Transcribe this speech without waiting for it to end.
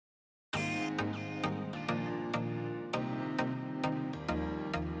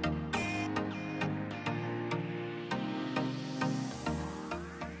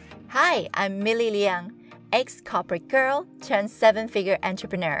Hi, I'm Millie Leung, ex-corporate girl turned seven-figure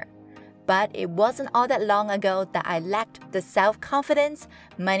entrepreneur. But it wasn't all that long ago that I lacked the self-confidence,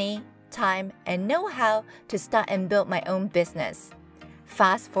 money, time, and know-how to start and build my own business.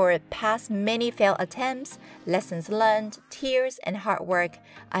 Fast forward past many failed attempts, lessons learned, tears, and hard work,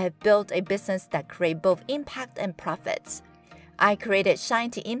 I have built a business that creates both impact and profits. I created Shine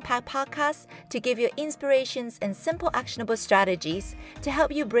to Impact podcast to give you inspirations and simple actionable strategies to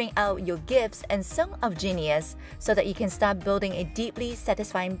help you bring out your gifts and zone of genius so that you can start building a deeply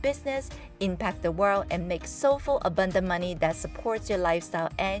satisfying business, impact the world, and make soulful, abundant money that supports your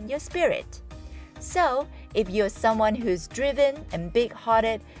lifestyle and your spirit. So, if you're someone who's driven and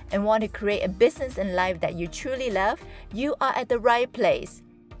big-hearted and want to create a business and life that you truly love, you are at the right place.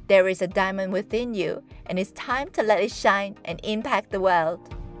 There is a diamond within you, and it's time to let it shine and impact the world.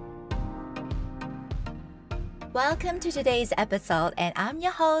 Welcome to today's episode, and I'm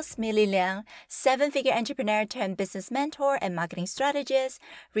your host, Millie Leung, seven-figure entrepreneur turned business mentor and marketing strategist,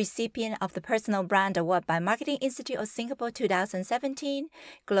 recipient of the Personal Brand Award by Marketing Institute of Singapore 2017,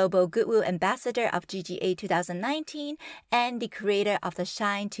 Global Goodwill Ambassador of GGA 2019, and the creator of the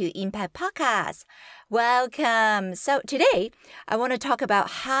Shine to Impact podcast. Welcome! So today, I want to talk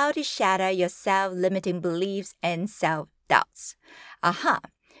about how to shatter your self-limiting beliefs and self-doubts.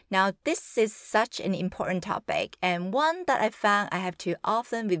 Now, this is such an important topic and one that I found I have to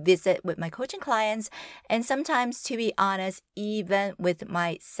often revisit with my coaching clients and sometimes, to be honest, even with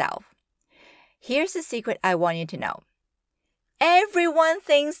myself. Here's the secret I want you to know. Everyone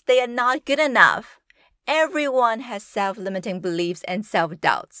thinks they are not good enough. Everyone has self-limiting beliefs and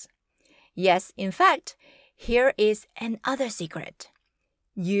self-doubts. Yes, in fact, here is another secret.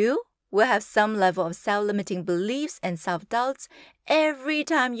 You will have some level of self-limiting beliefs and self-doubts every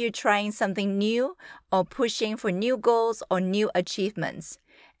time you're trying something new or pushing for new goals or new achievements.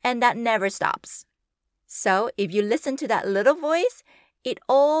 And that never stops. So if you listen to that little voice, it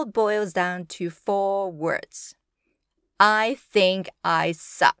all boils down to 4 words. I think I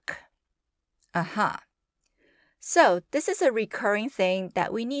suck. So this is a recurring thing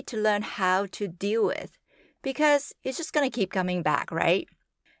that we need to learn how to deal with because it's just going to keep coming back, right?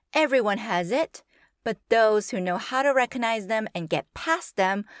 Everyone has it, but those who know how to recognize them and get past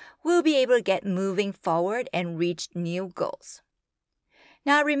them will be able to get moving forward and reach new goals.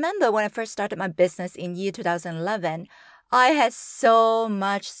 Now, I remember when I first started my business in year 2011, I had so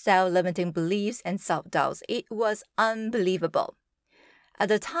much self-limiting beliefs and self-doubts. It was unbelievable. At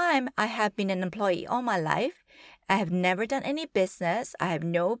the time, I had been an employee all my life. I have never done any business. I have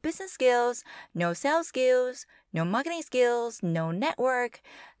no business skills, no sales skills, no marketing skills, no network,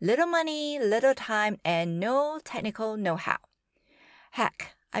 little money, little time, and no technical know-how.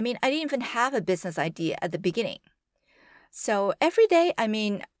 Heck, I didn't even have a business idea at the beginning. So every day,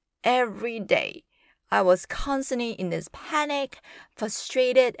 I was constantly in this panic,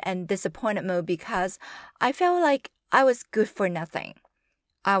 frustrated, and disappointed mode because I felt like I was good for nothing.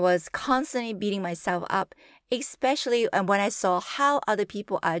 I was constantly beating myself up, especially when I saw how other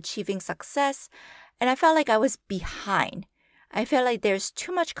people are achieving success, and I felt like I was behind. I felt like there's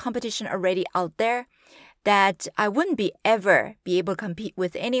too much competition already out there that I wouldn't ever be able to compete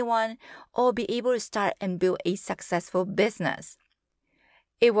with anyone or be able to start and build a successful business.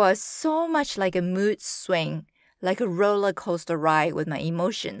 It was so much like a mood swing, like a roller coaster ride with my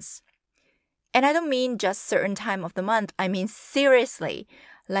emotions. And I don't mean just certain time of the month. I mean seriously,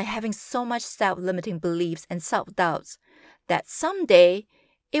 like having so much self-limiting beliefs and self-doubts that someday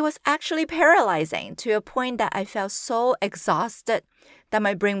it was actually paralyzing to a point that I felt so exhausted that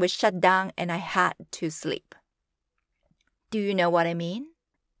my brain was shut down and I had to sleep. Do you know what I mean?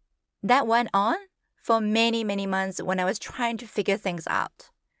 That went on for many, many months when I was trying to figure things out.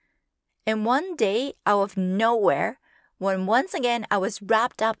 And one day, out of nowhere, when once again I was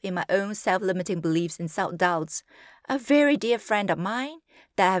wrapped up in my own self-limiting beliefs and self-doubts, a very dear friend of mine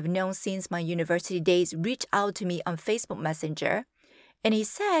that I have known since my university days reached out to me on Facebook Messenger, and he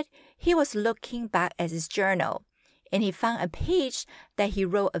said he was looking back at his journal, and he found a page that he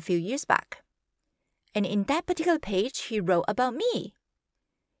wrote a few years back. And in that particular page, he wrote about me.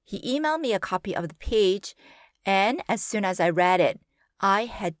 He emailed me a copy of the page, and as soon as I read it, I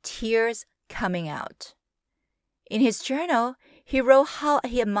had tears coming out. In his journal, he wrote how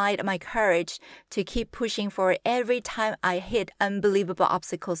he admired my courage to keep pushing forward every time I hit unbelievable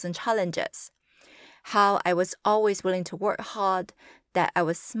obstacles and challenges. How I was always willing to work hard, that I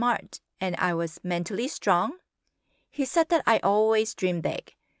was smart, and I was mentally strong. He said that I always dream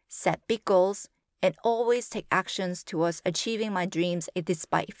big, set big goals, and always take actions towards achieving my dreams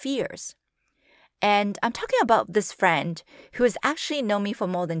despite fears. And I'm talking about this friend who has actually known me for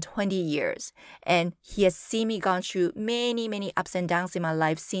more than 20 years. And he has seen me gone through many, many ups and downs in my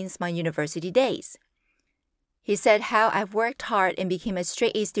life since my university days. He said how I've worked hard and became a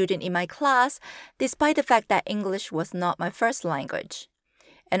straight A student in my class, despite the fact that English was not my first language.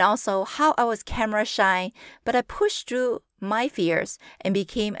 And also how I was camera shy, but I pushed through my fears and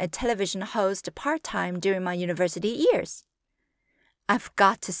became a television host part-time during my university years. I've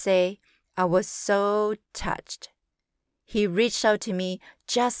got to say, I was so touched. He reached out to me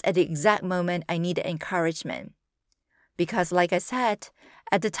just at the exact moment I needed encouragement. Because like I said,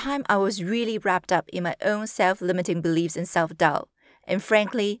 at the time I was really wrapped up in my own self-limiting beliefs and self-doubt, and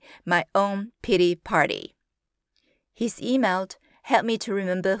frankly, my own pity party. His email helped me to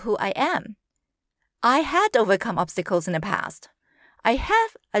remember who I am. I had overcome obstacles in the past. I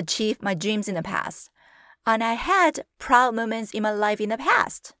have achieved my dreams in the past. And I had proud moments in my life in the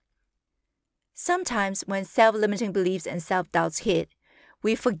past. Sometimes when self-limiting beliefs and self-doubts hit,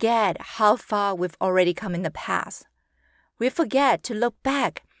 we forget how far we've already come in the past. We forget to look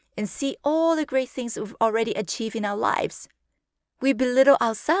back and see all the great things we've already achieved in our lives. We belittle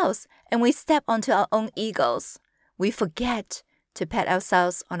ourselves and we step onto our own egos. We forget to pat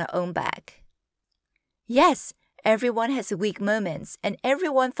ourselves on our own back. Yes, everyone has weak moments and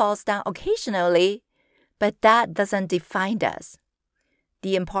everyone falls down occasionally, but that doesn't define us.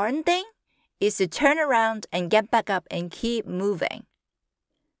 The important thing is to turn around and get back up and keep moving.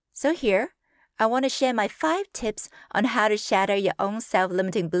 So here, I want to share my 5 tips on how to shatter your own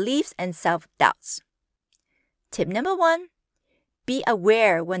self-limiting beliefs and self-doubts. Tip number 1, be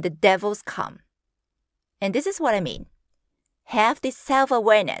aware when the devils come. And this is what I mean. Have this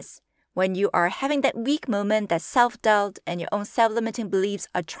self-awareness when you are having that weak moment, that self-doubt and your own self-limiting beliefs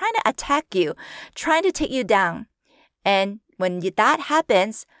are trying to attack you, trying to take you down. And when that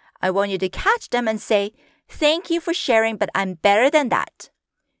happens, I want you to catch them and say, "Thank you for sharing, but I'm better than that."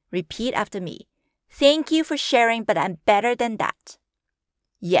 Repeat after me. "Thank you for sharing, but I'm better than that."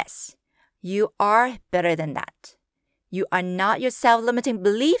 Yes, you are better than that. You are not your self-limiting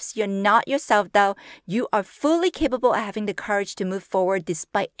beliefs. You're not your self-doubt. You are fully capable of having the courage to move forward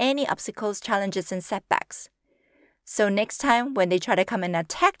despite any obstacles, challenges, and setbacks. So next time when they try to come and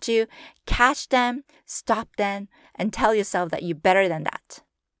attack you, catch them, stop them, and tell yourself that you're better than that.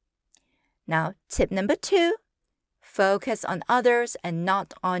 Now, tip number 2, focus on others and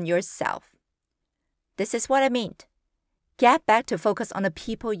not on yourself. This is what I mean. Get back to focus on the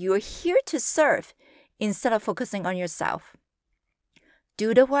people you are here to serve instead of focusing on yourself.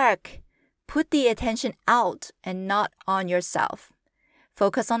 Do the work. Put the attention out and not on yourself.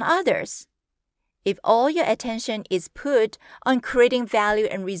 Focus on others. If all your attention is put on creating value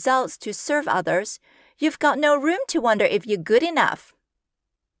and results to serve others, you've got no room to wonder if you're good enough.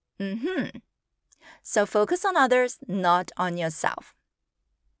 So focus on others, not on yourself.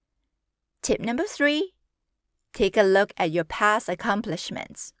 Tip number 3, take a look at your past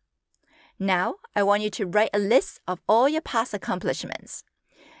accomplishments. Now, I want you to write a list of all your past accomplishments.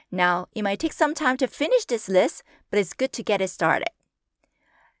 Now, it might take some time to finish this list, but it's good to get it started.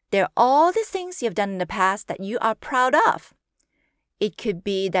 There are all these things you've done in the past that you are proud of. It could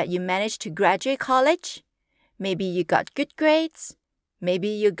be that you managed to graduate college. Maybe you got good grades. Maybe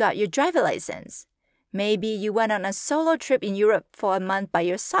you got your driver license. Maybe you went on a solo trip in Europe for a month by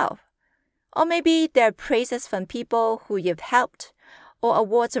yourself. Or maybe there are praises from people who you've helped or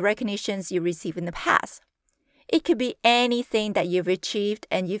awards or recognitions you received in the past. It could be anything that you've achieved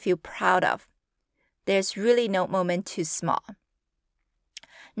and you feel proud of. There's really no moment too small.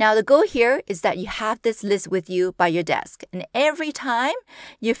 Now, the goal here is that you have this list with you by your desk. And every time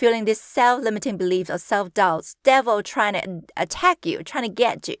you're feeling these self-limiting beliefs or self-doubts, devil trying to attack you, trying to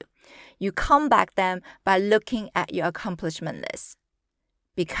get you, you combat them by looking at your accomplishment list.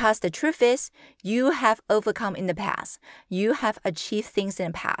 Because the truth is, you have overcome in the past. You have achieved things in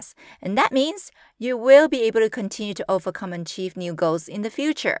the past. And that means you will be able to continue to overcome and achieve new goals in the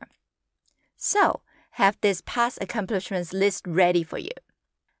future. So, have this past accomplishments list ready for you.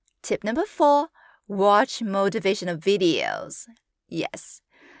 Tip number 4, watch motivational videos. Yes,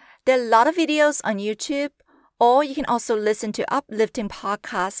 there are a lot of videos on YouTube, or you can also listen to uplifting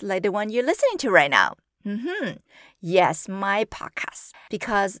podcasts like the one you're listening to right now. Yes, my podcast.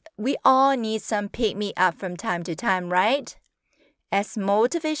 Because we all need some pick-me-up from time to time, right? As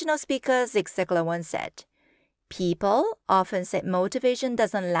motivational speaker Zig Ziglar once said, people often say motivation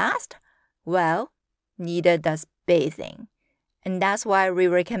doesn't last. Well, neither does bathing. And that's why we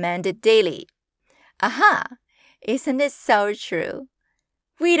recommend it daily. Isn't it so true?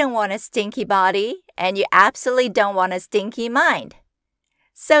 We don't want a stinky body, and you absolutely don't want a stinky mind.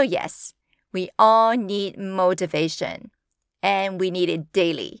 So yes, We all need motivation, and we need it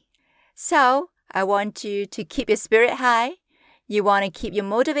daily. So, I want you to keep your spirit high. You want to keep your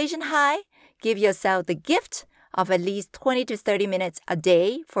motivation high? Give yourself the gift of at least 20 to 30 minutes a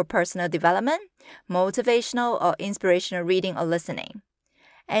day for personal development, motivational or inspirational reading or listening.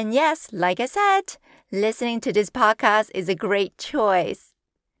 And yes, like I said, listening to this podcast is a great choice.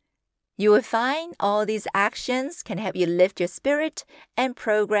 You will find all these actions can help you lift your spirit and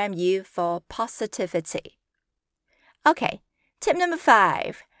program you for positivity. Okay, tip number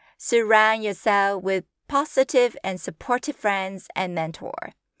 5. Surround yourself with positive and supportive friends and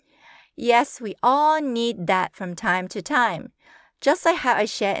mentor. Yes, we all need that from time to time. Just like how I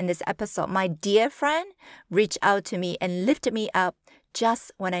shared in this episode, my dear friend reached out to me and lifted me up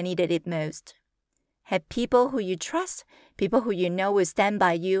just when I needed it most. Have people who you trust, people who you know will stand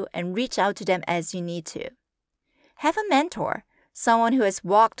by you, and reach out to them as you need to. Have a mentor, someone who has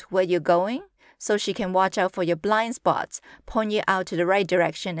walked where you're going, so she can watch out for your blind spots, point you out to the right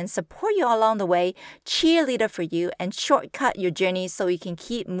direction, and support you along the way, cheerleader for you, and shortcut your journey so you can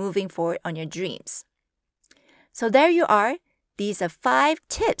keep moving forward on your dreams. So there you are. These are 5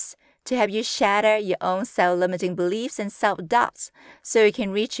 tips to help you shatter your own self-limiting beliefs and self-doubts so you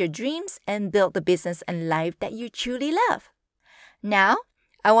can reach your dreams and build the business and life that you truly love. Now,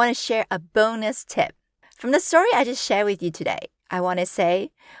 I want to share a bonus tip. From the story I just shared with you today, I want to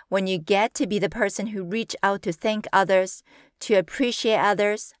say, when you get to be the person who reach out to thank others, to appreciate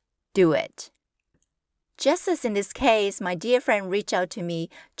others, do it. Just as in this case, my dear friend reached out to me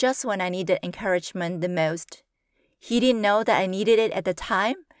just when I needed encouragement the most. He didn't know that I needed it at the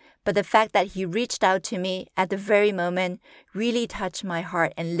time, but the fact that he reached out to me at the very moment really touched my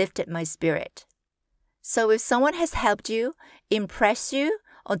heart and lifted my spirit. So if someone has helped you, impressed you,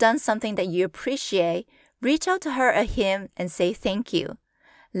 or done something that you appreciate, reach out to her or him and say thank you.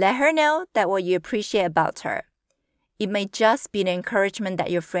 Let her know that what you appreciate about her. It may just be an encouragement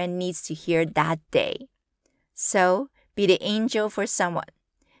that your friend needs to hear that day. So, be the angel for someone.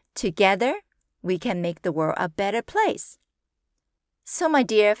 Together, we can make the world a better place. So, my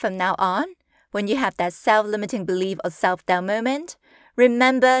dear, from now on, when you have that self-limiting belief or self-doubt moment,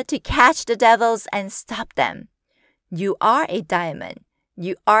 remember to catch the devils and stop them. You are a diamond.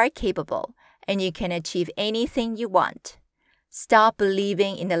 You are capable, and you can achieve anything you want. Stop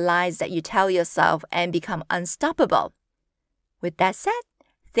believing in the lies that you tell yourself and become unstoppable. With that said,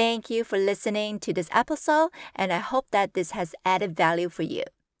 thank you for listening to this episode, and I hope that this has added value for you.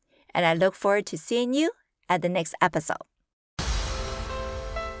 And I look forward to seeing you at the next episode.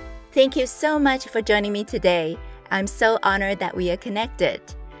 Thank you so much for joining me today. I'm so honored that we are connected.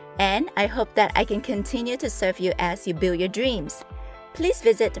 And I hope that I can continue to serve you as you build your dreams. Please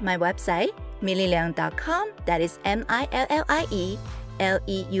visit my website, millieleung.com, that is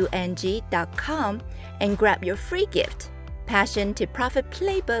MILLIELEUNG.com, and grab your free gift, Passion to Profit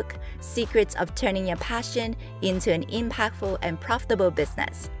Playbook, Secrets of Turning Your Passion into an Impactful and Profitable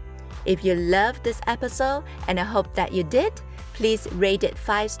Business. If you loved this episode, and I hope that you did, please rate it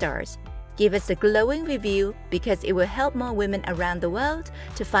 5 stars. Give us a glowing review because it will help more women around the world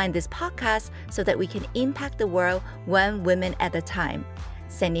to find this podcast so that we can impact the world one woman at a time.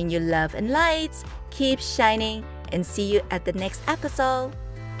 Sending you love and lights, keep shining, and see you at the next episode.